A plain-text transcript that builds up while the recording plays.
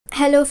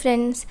Hello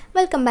friends,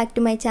 welcome back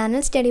to my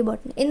channel Study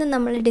Botany. In the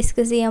we will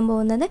discuss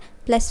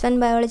 +1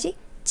 biology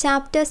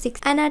chapter 6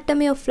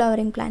 anatomy of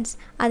flowering plants.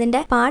 Adinte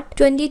part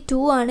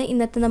 22 aanu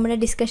innathe nammade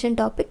discussion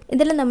topic.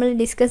 Idile nammal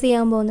discuss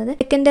cheyan povunathu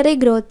secondary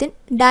growth in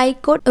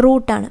dicot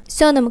root aanu.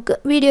 So namukku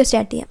video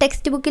start cheyam.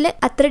 Textbook il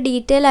athra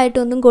detail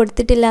aayittu onnum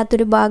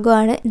kodutittillathoru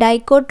bhagavanu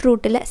dicot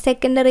root ile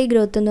secondary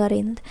growth ennu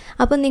parayunnathu.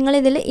 Appo ningal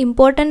idile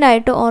important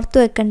aayittu orthu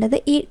vekkandathu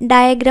ee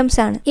diagrams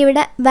aanu.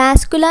 Ivide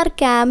vascular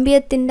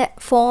cambiuminte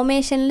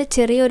formation il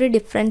cheriyoru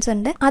difference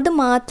undu. Adu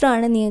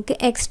maatramaanu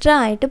ningalku extra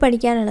aayittu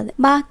padikkanullathu.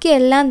 Baaki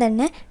ellam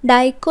thanne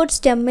Dicot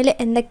stem il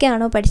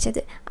എന്തൊക്കെയാണോ പഠിച്ചത്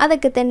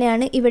അതൊക്കെ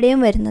തന്നെയാണ് ഇവിടെയും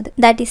വരുന്നത്.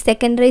 That is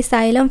secondary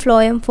xylem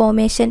phloem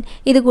formation,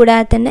 ഇത്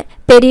കൂടാതെ തന്നെ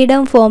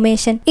പെരിഡം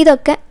formation,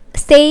 ഇതൊക്കെ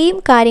സെയിം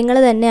കാര്യങ്ങൾ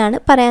തന്നെയാണ്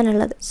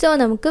പറയാനുള്ളത്. സോ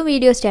നമുക്ക്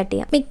വീഡിയോ സ്റ്റാർട്ട്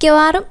ചെയ്യാം.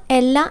 മിക്കവാറും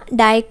എല്ലാ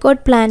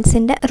ഡൈക്കോട്ട്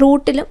പ്ലാന്റ്സിൻ്റെ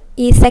റൂട്ടിലും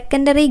ഈ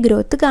സെക്കൻഡറി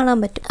ഗ്രോത്ത് കാണാൻ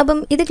പറ്റും. അപ്പം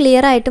ഇത്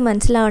ക്ലിയർ ആയിട്ട്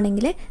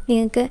മനസ്സിലാവണമെങ്കിൽ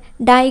നിങ്ങൾക്ക്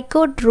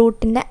ഡൈക്കോട്ട്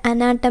റൂട്ടിൻ്റെ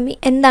അനാട്ടമി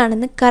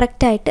എന്താണെന്ന്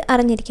കറക്റ്റായിട്ട്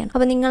അറിഞ്ഞിരിക്കണം.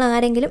 അപ്പോൾ നിങ്ങൾ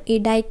ആരെങ്കിലും ഈ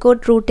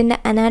ഡൈക്കോട്ട് റൂട്ടിൻ്റെ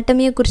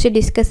അനാട്ടമിയെക്കുറിച്ച്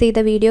ഡിസ്കസ്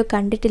ചെയ്ത വീഡിയോ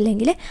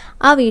കണ്ടിട്ടില്ലെങ്കിൽ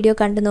ആ വീഡിയോ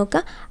കണ്ടു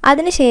നോക്കുക.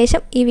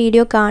 അതിനുശേഷം ഈ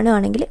വീഡിയോ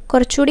കാണുകയാണെങ്കിൽ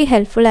കുറച്ചുകൂടി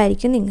ഹെൽപ്ഫുൾ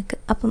ആയിരിക്കും നിങ്ങൾക്ക്.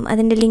 അപ്പം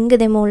അതിൻ്റെ ലിങ്ക്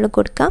ഇതേ മുകളിൽ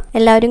കൊടുക്കാം,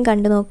 എല്ലാവരും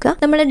കണ്ടു നോക്കുക.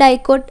 നമ്മൾ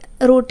ഡൈക്കോട്ട്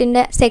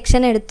റൂട്ടിൻ്റെ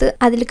സെക്ഷൻ എടുത്ത്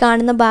അതിൽ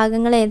കാണുന്ന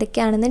ഭാഗങ്ങൾ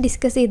ഏതൊക്കെയാണെന്ന്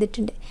ഡിസ്കസ്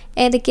ചെയ്തിട്ടുണ്ട്.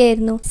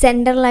 ഏതൊക്കെയായിരുന്നു?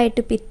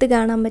 സെൻട്രലായിട്ട് പിത്ത്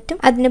കാണാൻ പറ്റും,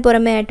 അതിന്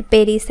പുറമേ ആയിട്ട്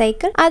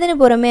പെരിസൈക്കിൾ, അതിന്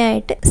പുറമേ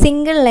ആയിട്ട്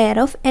സിംഗിൾ ലെയർ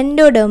ഓഫ്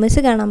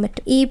എൻഡോഡെർമിസ് കാണാൻ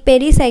പറ്റും. ഈ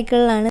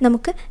പെരിസൈക്കിളിലാണ്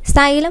നമുക്ക്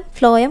സൈലം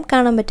ഫ്ലോയം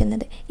കാണാൻ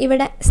പറ്റുന്നത്.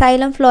 ഇവിടെ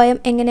സൈലം ഫ്ലോയം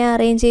എങ്ങനെയാണ്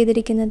അറേഞ്ച്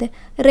ചെയ്തിരിക്കുന്നത്?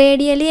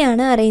 റേഡിയലി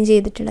ആണ് അറേഞ്ച്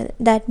ചെയ്തിട്ടുള്ളത്.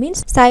 That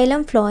means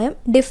xylem phloem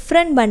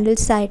different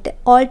bundles ആയിട്ട്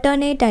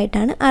ഓൾട്ടർനേറ്റ്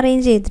ആയിട്ടാണ്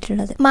അറേഞ്ച്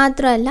ചെയ്തിട്ടുള്ളത്.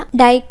 മാത്രമല്ല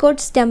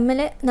ഡൈക്കോട്ട്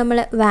സ്റ്റെമ്മിൽ നമ്മൾ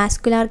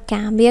വാസ്കുലാർ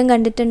കാമ്പിയം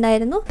കണ്ടിട്ടുണ്ടായിരുന്നു.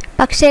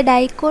 പക്ഷേ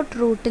ഡൈക്കോട്ട്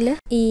റൂട്ടിൽ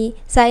ഈ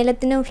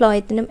സൈലത്തിനും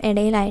ഫ്ലോയത്തിനും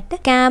ഇടയിലായിട്ട്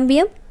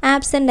കാമ്പിയം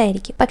ആബ്സെന്റ്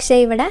ആയിരിക്കും. പക്ഷേ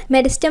ഇവിടെ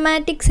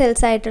മെരിസ്റ്റമാറ്റിക്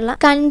സെൽസ് ആയിട്ടുള്ള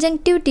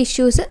കൺജങ്ക്റ്റീവ്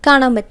ടിഷ്യൂസ്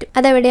കാണാൻ പറ്റും.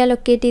 അതെവിടെയാണ്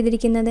ലൊക്കേറ്റ്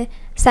ചെയ്തിരിക്കുന്നത്?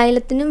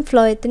 സൈലത്തിനും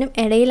ഫ്ലോയത്തിനും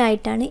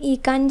ഇടയിലായിട്ടാണ് ഈ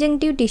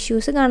കൺജങ്ക്റ്റീവ്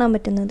ടിഷ്യൂസ് കാണാൻ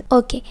പറ്റുന്നത്.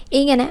 ഓക്കെ,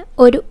 ഇങ്ങനെ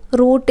ഒരു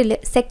റൂട്ടിൽ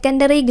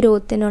സെക്കൻഡറി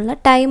ഗ്രോത്തിനുള്ള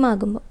ടൈം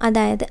ആകുമ്പോൾ,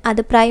 അതായത്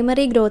അത്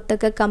പ്രൈമറി ഗ്രോത്ത്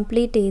ഒക്കെ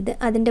കംപ്ലീറ്റ് ചെയ്ത്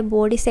അതിൻ്റെ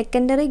ബോഡി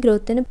സെക്കൻഡറി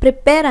ഗ്രോത്തിന്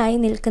പ്രിപ്പയർ ആയി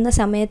നിൽക്കുന്ന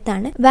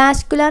സമയത്താണ്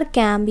വാസ്കുലാർ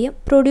കാമ്പിയം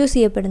പ്രൊഡ്യൂസ്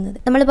ചെയ്യപ്പെടുന്നത്.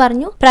 നമ്മൾ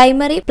പറഞ്ഞു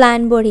പ്രൈമറി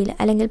പ്ലാന്റ് ബോഡിയിൽ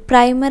അല്ലെങ്കിൽ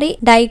പ്രൈമറി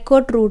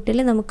ഡൈക്കോട്ട് റൂട്ടിൽ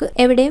നമുക്ക്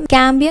എവിടെയും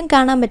കാമ്പിയം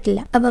കാണാൻ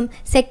പറ്റില്ല. അപ്പം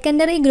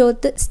സെക്കൻഡറി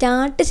ഗ്രോത്ത്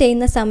സ്റ്റാർട്ട്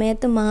ചെയ്യുന്ന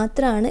സമയത്ത്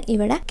മാത്രമാണ്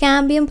ഇവിടെ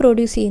കാമ്പിയം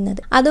പ്രൊഡ്യൂസ്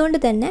ചെയ്യുന്നത്. അതുകൊണ്ട്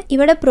തന്നെ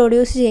ഇവിടെ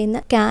പ്രൊഡ്യൂസ് ചെയ്യുന്ന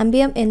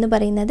കാമ്പിയം എന്ന്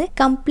പറയുന്നത്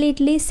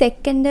കംപ്ലീറ്റ്ലി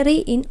സെക്കൻഡറി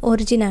ഇൻ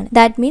ഒറിജിൻ ആണ്.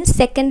 That means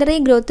secondary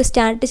growth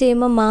start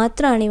ചെയ്യുമ്പോൾ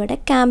മാത്രമാണ് ഇവിടെ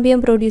കാമ്പിയം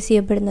പ്രൊഡ്യൂസ്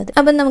ചെയ്യപ്പെടുന്നത്.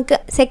 അപ്പം നമുക്ക്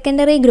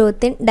secondary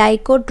growth in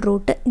dicot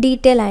root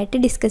detail ആയിട്ട്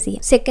ഡിസ്കസ്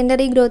ചെയ്യാം.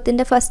 സെക്കൻഡറി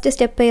ഗ്രോത്തിന്റെ ഫസ്റ്റ്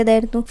സ്റ്റെപ്പ്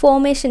ഏതായിരുന്നു?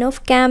 Formation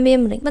of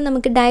cambium ring. അപ്പം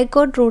നമുക്ക്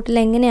ഡൈക്കോട്ട് റൂട്ടിൽ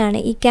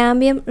എങ്ങനെയാണ് ഈ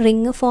കാമ്പിയം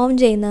റിംഗ് ഫോം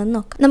ചെയ്യുന്നതെന്ന്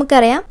നോക്കാം.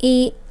 നമുക്കറിയാം ഈ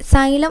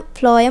സൈലം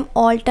ഫ്ലോയം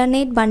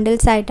ഓൾട്ടർനേറ്റ്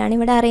ബണ്ടിൽസ് ആയിട്ടാണ്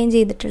ഇവിടെ അറേഞ്ച്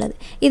ചെയ്തിട്ടുള്ളത്.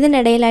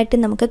 ഇതിനിടയിലായിട്ട്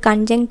നമുക്ക്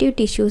കൺജങ്ക്റ്റീവ്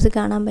ടിഷ്യൂസ്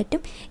കാണാൻ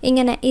പറ്റും.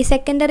 ഇങ്ങനെ ഈ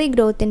സെക്കൻഡറി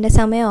ഗ്രോത്തിൻ്റെ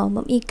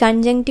സമയമാകുമ്പം ഈ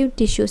കൺജങ്ക്റ്റീവ്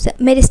ടിഷ്യൂസ്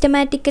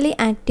മെരിസ്റ്റമാറ്റിക്കലി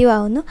ആക്റ്റീവ്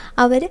ആവുന്നു,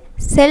 അവർ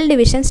സെൽ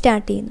ഡിവിഷൻ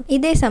സ്റ്റാർട്ട് ചെയ്യുന്നു.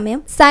 ഇതേ സമയം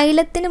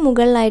സൈലത്തിന്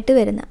മുകളിലായിട്ട്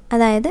വരുന്ന,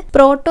 അതായത്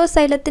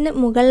പ്രോട്ടോസൈലത്തിന്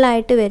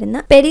മുകളിലായിട്ട്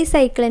വരുന്ന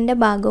പെരിസൈക്കിളിന്റെ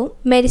ഭാഗവും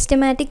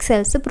മെരിസ്റ്റമാറ്റിക്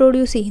സെൽസ്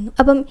പ്രൊഡ്യൂസ് ചെയ്യുന്നു.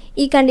 അപ്പം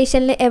ഈ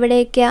കണ്ടീഷനിൽ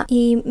എവിടെയൊക്കെയാണ്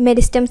ഈ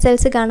മെരിസ്റ്റം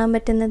സെൽസ് കാണാൻ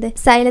പറ്റുന്നത്?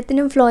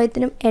 സൈലത്തിനും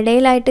ഫ്ലോയത്തിനും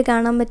ഇടയിലായിട്ട്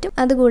കാണാൻ പറ്റും.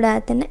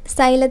 അതുകൂടാതെ തന്നെ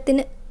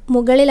സൈലത്തിന്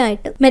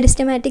മുകളിലായിട്ട്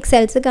മെരിസ്റ്റമാറ്റിക്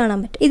സെൽസ് കാണാൻ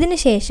പറ്റും.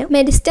 ഇതിനുശേഷം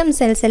മെരിസ്റ്റം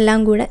സെൽസ് എല്ലാം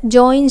കൂടെ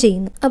ജോയിൻ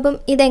ചെയ്യുന്നു. അപ്പം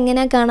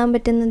ഇതെങ്ങനെയാണ് കാണാൻ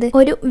പറ്റുന്നത്?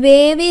 ഒരു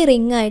വേവി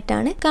റിംഗ്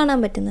ആയിട്ടാണ് കാണാൻ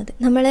പറ്റുന്നത്.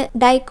 നമ്മൾ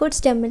ഡൈക്കോട്ട്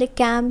സ്റ്റെമ്മിൽ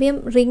കാമ്പിയം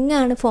റിംഗ്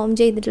ആണ് ഫോം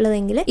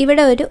ചെയ്തിട്ടുള്ളതെങ്കിൽ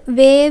ഇവിടെ ഒരു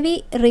വേവി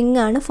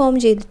റിംഗ് ആണ് ഫോം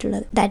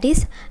ചെയ്തിട്ടുള്ളത്. That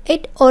is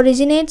it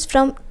originates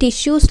from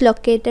tissues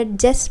located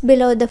just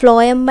below the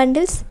phloem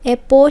bundles, A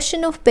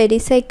portion of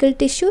pericycle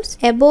tissues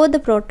above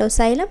the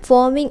protoxylem,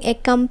 foaming A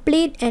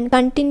complete and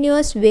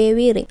continuous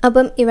വേവി ring.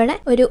 അപ്പം ഇവിടെ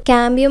ഒരു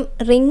കാമ്പിയം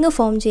റിംഗ്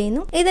ഫോം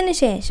ചെയ്യുന്നു.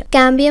 ഇതിനുശേഷം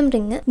cambium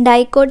ring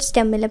dicot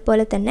സ്റ്റെമ്മിലെ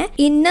പോലെ തന്നെ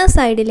inner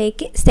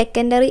സൈഡിലേക്ക്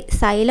secondary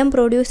xylem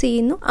produce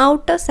ചെയ്യുന്നു,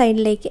 ഔട്ടർ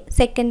സൈഡിലേക്ക്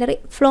സെക്കൻഡറി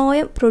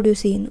ഫ്ലോയം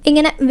പ്രൊഡ്യൂസ് ചെയ്യുന്നു.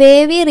 ഇങ്ങനെ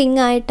വേവി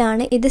റിംഗ്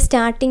ആയിട്ടാണ് ഇത്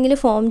സ്റ്റാർട്ടിങ്ങിൽ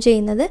ഫോം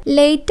ചെയ്യുന്നത്.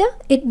 Later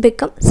it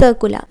become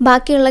circular.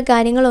 ബാക്കിയുള്ള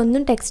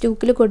കാര്യങ്ങളൊന്നും ടെക്സ്റ്റ്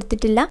ബുക്കിൽ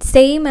കൊടുത്തിട്ടില്ല.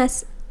 Same as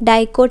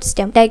dicot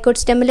stem. Dicot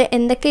സ്റ്റെമ്മിൽ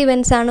എന്തൊക്കെ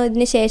ഇവന്റ്സ് ആണോ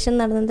ഇതിന് ശേഷം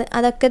നടന്നത്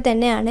അതൊക്കെ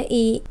തന്നെയാണ്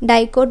ഈ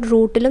ഡൈക്കോട്ട്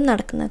റൂട്ടിലും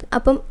നടക്കുന്നത്.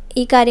 അപ്പം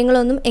ഈ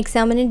കാര്യങ്ങളൊന്നും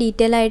എക്സാമിന്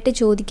ഡീറ്റെയിൽ ആയിട്ട്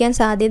ചോദിക്കാൻ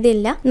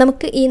സാധ്യതയില്ല.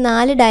 നമുക്ക് ഈ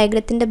 4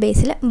 ഡയഗ്രത്തിന്റെ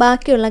ബേസിൽ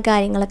ബാക്കിയുള്ള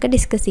കാര്യങ്ങളൊക്കെ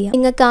ഡിസ്കസ് ചെയ്യാം.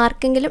 നിങ്ങൾക്ക്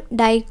ആർക്കെങ്കിലും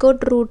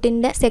ഡൈക്കോട്ട്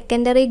റൂട്ടിന്റെ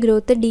സെക്കൻഡറി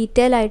ഗ്രോത്ത്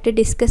ഡീറ്റെയിൽ ആയിട്ട്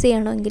ഡിസ്കസ്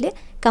ചെയ്യണമെങ്കിൽ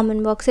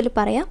കമൻറ്റ് ബോക്സിൽ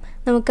പറയാം.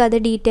 നമുക്കത്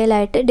ഡീറ്റെയിൽ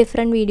ആയിട്ട്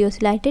ഡിഫറെൻറ്റ്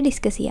വീഡിയോസിലായിട്ട്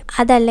ഡിസ്കസ് ചെയ്യാം.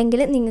 അതല്ലെങ്കിൽ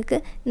നിങ്ങൾക്ക്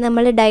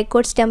നമ്മൾ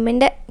ഡൈക്കോട്ട്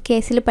സ്റ്റെമ്മിൻ്റെ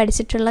കേസിൽ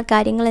പഠിച്ചിട്ടുള്ള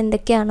കാര്യങ്ങൾ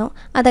എന്തൊക്കെയാണോ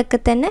അതൊക്കെ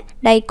തന്നെ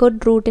ഡൈക്കോട്ട്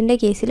റൂട്ടിൻ്റെ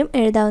കേസിലും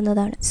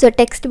എഴുതാവുന്നതാണ്. സോ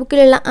ടെക്സ്റ്റ്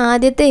ബുക്കിലുള്ള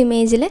ആദ്യത്തെ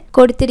ഇമേജിൽ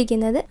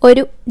കൊടുത്തിരിക്കുന്നത്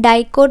ഒരു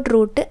ഡൈക്കോട്ട്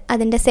റൂട്ട്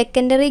അതിൻ്റെ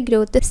സെക്കൻഡറി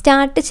ഗ്രോത്ത്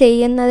സ്റ്റാർട്ട്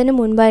ചെയ്യുന്നതിന്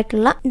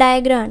മുൻപായിട്ടുള്ള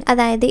ഡയഗ്രാം ആണ്.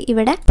 അതായത്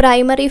ഇവിടെ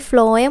പ്രൈമറി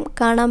ഫ്ലോയം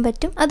കാണാൻ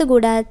പറ്റും.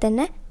 അതുകൂടാതെ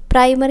തന്നെ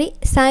പ്രൈമറി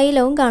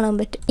സൈലവും കാണാൻ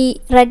പറ്റും. ഈ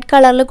റെഡ്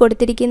കളറിൽ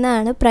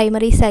കൊടുത്തിരിക്കുന്നതാണ്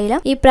പ്രൈമറി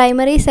സൈലം. ഈ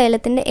പ്രൈമറി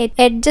സൈലത്തിന്റെ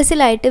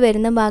എഡ്ജസിലായിട്ട്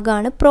വരുന്ന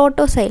ഭാഗമാണ്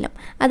പ്രോട്ടോസൈലം,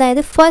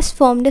 അതായത് ഫസ്റ്റ്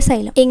ഫോംഡ്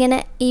സൈലം. ഇങ്ങനെ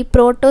ഈ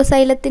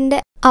പ്രോട്ടോസൈലത്തിന്റെ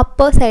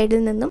അപ്പർ സൈഡിൽ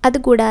നിന്നും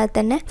അതുകൂടാതെ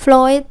തന്നെ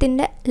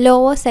ഫ്ലോയത്തിന്റെ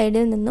ലോവർ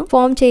സൈഡിൽ നിന്നും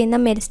ഫോം ചെയ്യുന്ന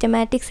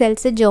മെരിസ്റ്റമാറ്റിക്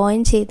സെൽസ്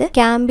ജോയിൻ ചെയ്ത്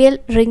കാമ്പിയൽ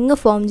റിംഗ്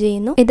ഫോം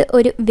ചെയ്യുന്നു. ഇത്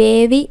ഒരു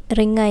വേവി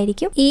റിംഗ്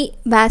ആയിരിക്കും. ഈ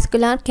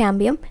വാസ്കുലാർ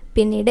കാമ്പിയം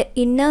പിന്നീട്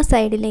ഇന്നർ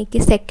സൈഡിലേക്ക്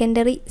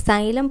സെക്കൻഡറി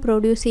സൈലം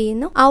പ്രൊഡ്യൂസ്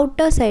ചെയ്യുന്നു,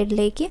 ഔട്ടർ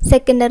സൈഡിലേക്ക്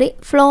സെക്കൻഡറി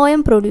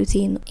ഫ്ലോയം പ്രൊഡ്യൂസ്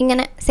ചെയ്യുന്നു.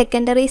 ഇങ്ങനെ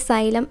സെക്കൻഡറി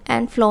സൈലം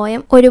ആൻഡ്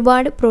ഫ്ലോയം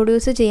ഒരുപാട്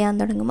പ്രൊഡ്യൂസ് ചെയ്യാൻ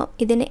തുടങ്ങുമ്പോൾ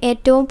ഇതിന്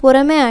ഏറ്റവും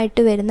പുറമേ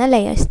ആയിട്ട് വരുന്ന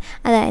ലെയേഴ്സ്,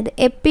 അതായത്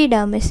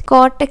എപ്പിഡെർമിസ്,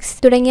 കോർട്ടെക്സ്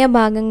തുടങ്ങിയ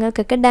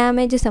ഭാഗങ്ങൾക്കൊക്കെ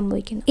ഡാമേജ്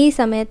സംഭവിക്കുന്നു. ഈ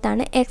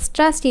സമയത്താണ്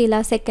എക്സ്ട്രാ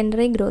സ്റ്റീല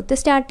സെക്കൻഡറി ഗ്രോത്ത്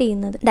സ്റ്റാർട്ട്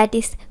ചെയ്യുന്നത്.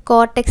 ദാറ്റ് ഈസ്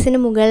കോർട്ടെക്സിന്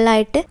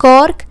മുകളിലായിട്ട്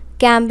കോർക്ക്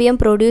കാമ്പിയം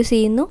പ്രൊഡ്യൂസ്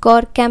ചെയ്യുന്നു.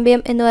 കോർക്ക്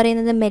കാമ്പിയം എന്ന്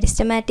പറയുന്നത്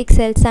മെരിസ്റ്റമാറ്റിക്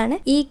സെൽസ് ആണ്.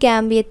 ഈ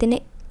കാമ്പിയത്തിന്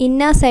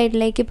ഇന്നർ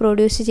സൈഡിലേക്ക്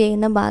പ്രൊഡ്യൂസ്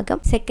ചെയ്യുന്ന ഭാഗം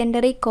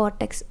secondary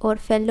cortex or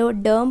fellow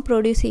ഡേം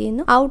produce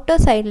ചെയ്യുന്നു. ഔട്ടർ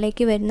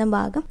സൈഡിലേക്ക് വരുന്ന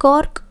ഭാഗം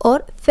കോർക്ക് ഓർ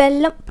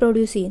ഫെല്ലം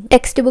പ്രൊഡ്യൂസ് ചെയ്യുന്നു.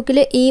 ടെക്സ്റ്റ് ബുക്കിൽ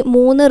ഈ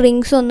 3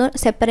 റിങ്സ് ഒന്നും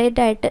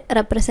സെപ്പറേറ്റ് ആയിട്ട്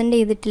റെപ്രസെന്റ്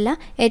ചെയ്തിട്ടില്ല.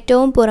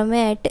 ഏറ്റവും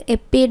പുറമേ ആയിട്ട്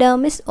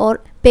എപ്പിഡെർമിസ് ഓർ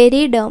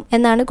പെരിഡേം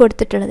എന്നാണ്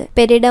കൊടുത്തിട്ടുള്ളത്.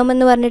 പെരിഡേം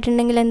എന്ന്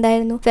പറഞ്ഞിട്ടുണ്ടെങ്കിൽ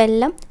എന്തായിരുന്നു?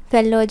 Phellem,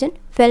 phellogen,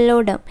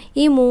 ഫെല്ലോഡേം.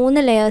 ഈ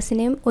 3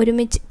 ലെയേഴ്സിനെയും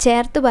ഒരുമിച്ച്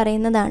ചേർത്ത്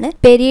പറയുന്നതാണ്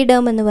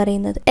പെരിഡേം എന്ന്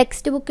പറയുന്നത്.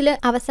 ടെക്സ്റ്റ് ബുക്കിൽ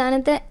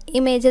അവസാനത്തെ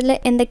ഇമേജിൽ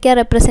എന്തൊക്കെയാണ്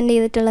റെപ്രസെന്റ്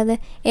ചെയ്തിട്ടുള്ളത്?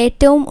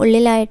 ഏറ്റവും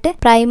ഉള്ളിലായിട്ട്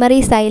പ്രൈമറി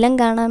സൈലം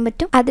കാണാൻ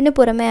പറ്റും, അതിന്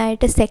പുറമേ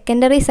ആയിട്ട്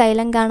സെക്കൻഡറി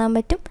സൈലം കാണാൻ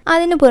പറ്റും,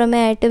 അതിന്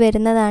പുറമേ ആയിട്ട്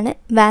വരുന്നതാണ്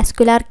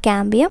വാസ്കുലാർ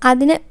കാമ്പിയം,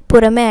 അതിന്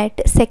പുറമേ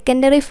ആയിട്ട്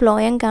സെക്കൻഡറി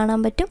ഫ്ലോയം കാണാൻ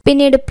പറ്റും,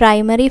 പിന്നീട്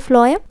പ്രൈമറി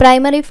ഫ്ലോയം.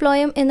 പ്രൈമറി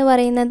ഫ്ലോയം എന്ന്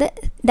പറയുന്നത്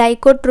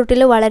ഡൈക്കോട്ട്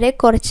റൂട്ടിൽ വളരെ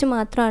കുറച്ച്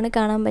മാത്രമാണ്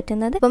കാണാൻ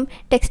പറ്റുന്നത്. അപ്പം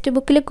ടെക്സ്റ്റ്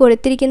ബുക്കിൽ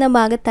കൊടുത്തിരിക്കുന്ന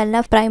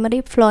ഭാഗത്തല്ല പ്രൈമറി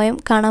ഫ്ലോയം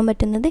കാണാൻ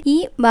പറ്റുന്നത്. ഈ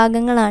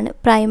ഭാഗങ്ങളാണ്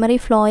പ്രൈമറി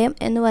ഫ്ലോയം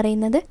എന്ന്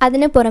പറയുന്നത്.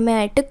 അതിന് പുറമേ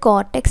ആയിട്ട്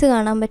കോർട്ടെക്സ്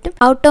കാണാൻ പറ്റും.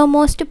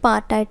 ഔട്ടർമോസ്റ്റ്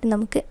പാർട്ടായിട്ട്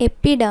നമുക്ക്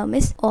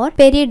എപ്പിഡെർമിസ് ഓർ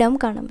പെരിഡേം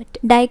കാണാൻ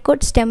പറ്റും.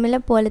 ഡൈക്കോട്ട്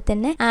സ്റ്റെമ്മിലെ പോലെ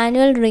തന്നെ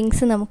ആനുവൽ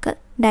റിങ്സ് നമുക്ക്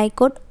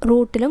ഡൈക്കോട്ട്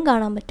റൂട്ടിലും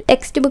കാണാൻ പറ്റും.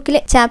 ടെക്സ്റ്റ് ബുക്കിലെ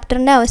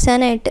ചാപ്റ്ററിൻ്റെ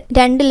അവസാനമായിട്ട്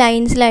 2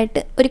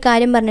 ലൈൻസിലായിട്ട് ഒരു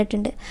കാര്യം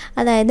പറഞ്ഞിട്ടുണ്ട്.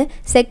 അതായത്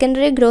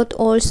secondary growth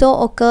also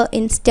occur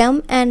in stem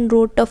and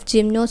root of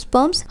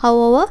gymnosperms.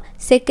 However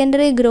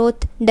secondary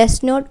growth does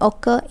not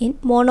occur in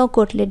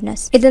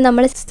മോണോകോട്ടിലിഡ്നസ്. ഇത്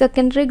നമ്മൾ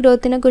സെക്കൻഡറി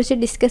ഗ്രോത്തിനെ കുറിച്ച്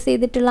ഡിസ്കസ്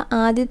ചെയ്തിട്ടുള്ള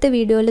ആദ്യത്തെ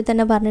വീഡിയോയിൽ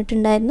തന്നെ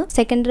പറഞ്ഞിട്ടുണ്ടായിരുന്നു.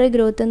 സെക്കൻഡറി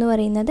ഗ്രോത്ത് എന്ന്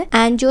പറയുന്നത്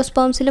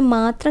ആൻജിയോസ്പേംസിൽ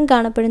മാത്രം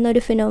കാണപ്പെടുന്ന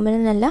ഒരു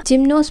ഫിനോമിനൻ അല്ല,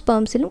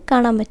 ജിംനോസ്പേംസിലും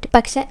കാണാൻ പറ്റും.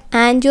 പക്ഷെ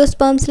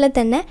ആൻജിയോസ്പേംസിലെ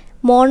തന്നെ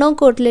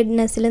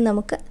മോണോകോട്ടിലിഡ്നസിൽ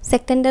നമുക്ക്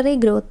സെക്കൻഡറി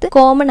ഗ്രോത്ത്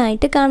കോമൺ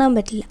ആയിട്ട് കാണാൻ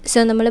പറ്റില്ല.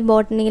 സോ നമ്മൾ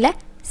ബോട്ടണിയിലെ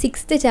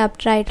 6th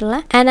ചാപ്റ്റർ ആയിട്ടുള്ള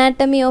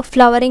അനാട്ടമി ഓഫ്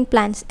ഫ്ലവറിംഗ്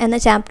പ്ലാന്റ്സ് എന്ന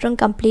ചാപ്റ്ററും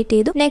കംപ്ലീറ്റ്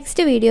ചെയ്തു.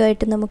 നെക്സ്റ്റ് വീഡിയോ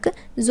ആയിട്ട് നമുക്ക്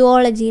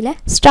സുവോളജിയിലെ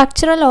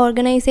സ്ട്രക്ചറൽ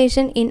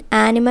ഓർഗനൈസേഷൻ ഇൻ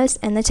ആനിമൽസ്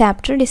എന്ന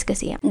ചാപ്റ്റർ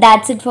ഡിസ്കസ് ചെയ്യാം.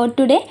 That's it for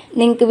today.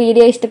 നിങ്ങൾക്ക്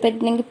വീഡിയോ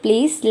ഇഷ്ടപ്പെട്ടിട്ടുണ്ടെങ്കിൽ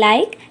please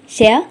like,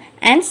 share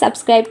and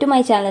subscribe to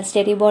my channel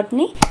study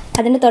botany.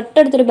 അതിന്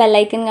തൊട്ടടുത്തൊരു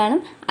ബെല്ലൈക്കൺ കാണും,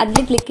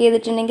 അതിൽ ക്ലിക്ക്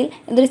ചെയ്തിട്ടുണ്ടെങ്കിൽ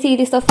ഇതൊരു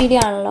സീരീസ് ഓഫ് വീഡിയോ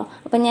ആണല്ലോ.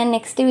 അപ്പോൾ ഞാൻ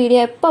നെക്സ്റ്റ് വീഡിയോ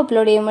എപ്പോൾ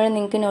അപ്ലോഡ് ചെയ്യുമ്പോഴും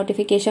നിങ്ങൾക്ക്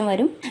നോട്ടിഫിക്കേഷൻ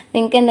വരും.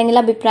 നിങ്ങൾക്ക്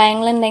എന്തെങ്കിലും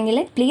അഭിപ്രായങ്ങളുണ്ടെങ്കിൽ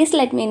please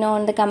let me no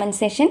on the comment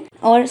section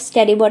or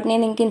study botany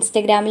നിങ്ങൾക്ക്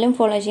ഇൻസ്റ്റഗ്രാമിലും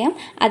ഫോളോ ചെയ്യാം.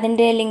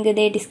 അതിൻ്റെ ലിങ്ക്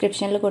ഇതേ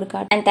ഡിസ്ക്രിപ്ഷനിൽ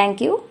കൊടുക്കാം. And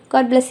thank you.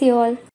 God bless you all.